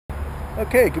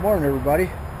Okay, good morning everybody.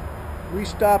 We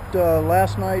stopped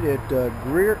last night at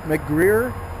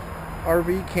McGreer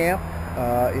RV Camp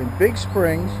in Big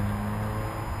Springs,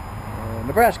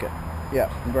 Nebraska.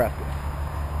 Yeah, Nebraska.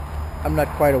 I'm not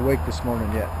quite awake this morning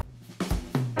yet.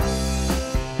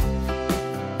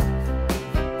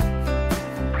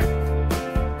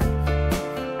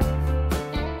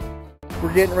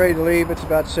 We're getting ready to leave. It's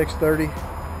about 6:30.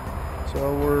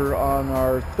 So we're on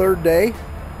our third day,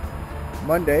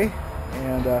 Monday,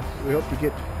 and we hope to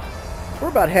get, we're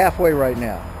about halfway right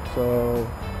now. So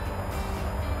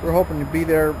we're hoping to be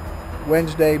there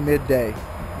Wednesday midday.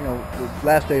 You know, the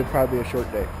last day will probably be a short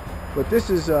day. But this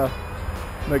is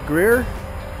McGreer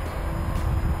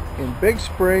in Big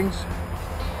Springs,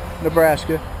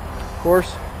 Nebraska. Of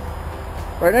course,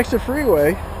 right next to the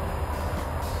freeway,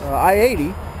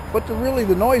 I-80. But really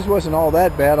the noise wasn't all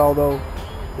that bad, although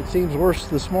it seems worse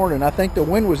this morning. I think the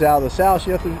wind was out of the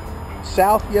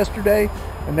south yesterday,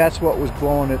 and that's what was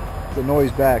blowing the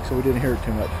noise back, so we didn't hear it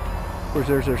too much. Of course,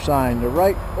 there's their sign. They're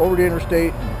right over the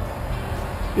interstate.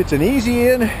 It's an easy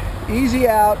in, easy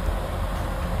out.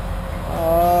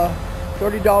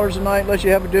 $30 a night unless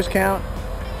you have a discount.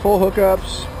 Full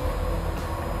hookups.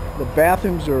 The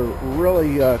bathrooms are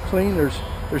really clean. There's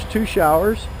 2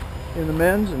 showers in the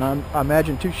men's, and I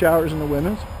imagine 2 showers in the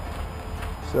women's.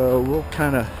 So we'll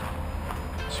kind of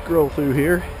scroll through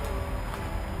here.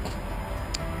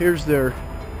 Here's their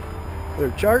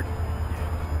chart,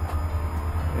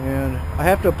 and I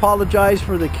have to apologize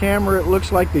for the camera. It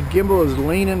looks like the gimbal is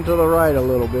leaning to the right a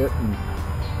little bit, and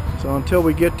so until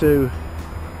we get to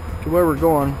where we're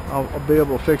going, I'll be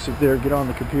able to fix it there, get on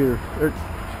the computer. The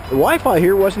Wi-Fi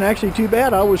here wasn't actually too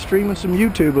bad. I was streaming some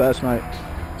YouTube last night.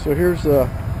 So here's the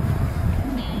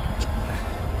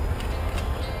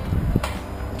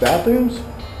bathrooms.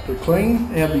 They're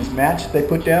clean. They have these mats they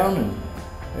put down,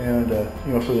 and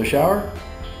you know, for the shower.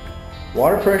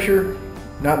 Water pressure,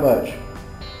 not much.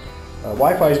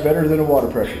 Wi-Fi is better than the water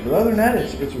pressure, but other than that,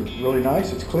 it's really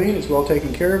nice. It's clean. It's well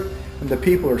taken care of, and the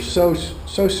people are so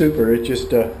super. It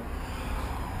just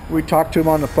we talked to them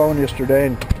on the phone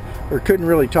yesterday, or couldn't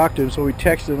really talk to them, so we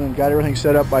texted them and got everything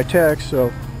set up by text.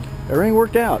 So everything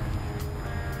worked out,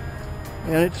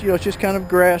 and it's, you know, it's just kind of a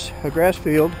grass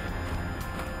field.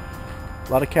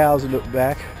 A lot of cows in the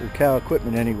back, or cow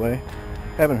equipment anyway.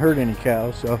 Haven't heard any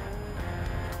cows, so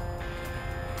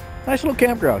nice little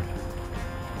campground.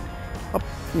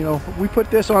 You know, we put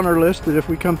this on our list that if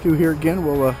we come through here again,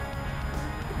 we'll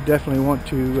definitely want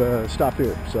to stop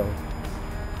here. So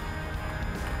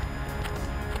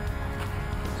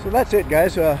that's it,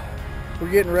 guys. We're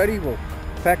getting ready. We'll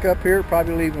pack up here,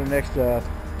 probably leave in the next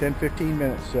 10-15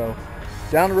 minutes. So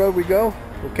down the road we go.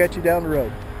 We'll catch you down the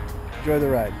road. Enjoy the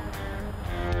ride.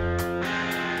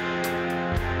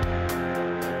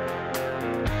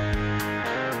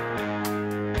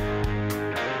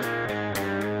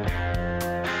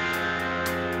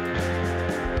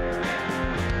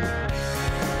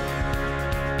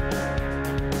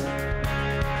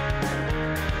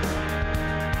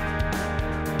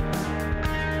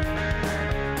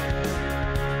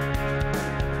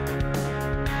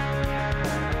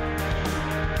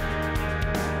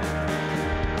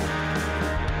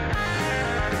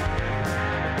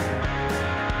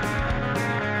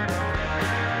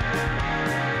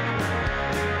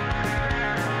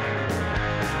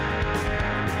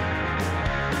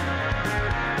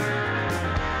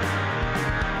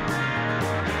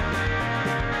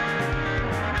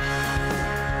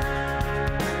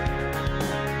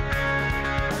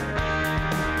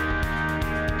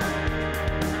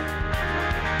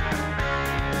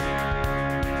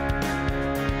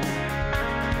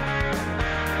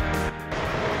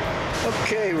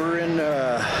 Okay, we're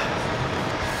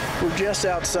just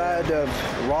outside of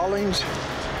Rawlins,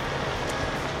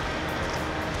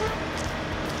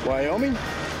 Wyoming.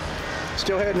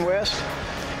 Still heading west.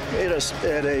 At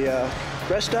a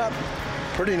rest stop.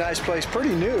 Pretty nice place,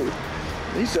 pretty new.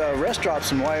 These rest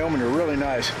stops in Wyoming are really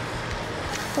nice.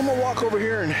 I'm gonna walk over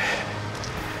here and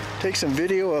take some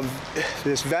video of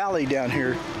this valley down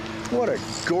here. What a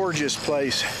gorgeous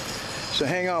place. So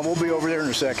hang on, we'll be over there in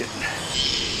a second.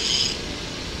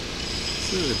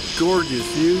 This is a gorgeous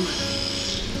view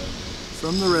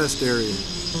from the rest area.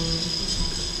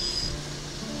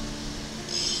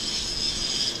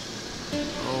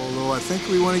 Although I think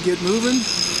we want to get moving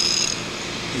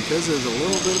because there's a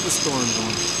little bit of a storm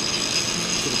going.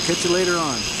 So we'll catch you later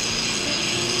on.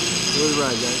 Enjoy the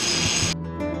ride, guys.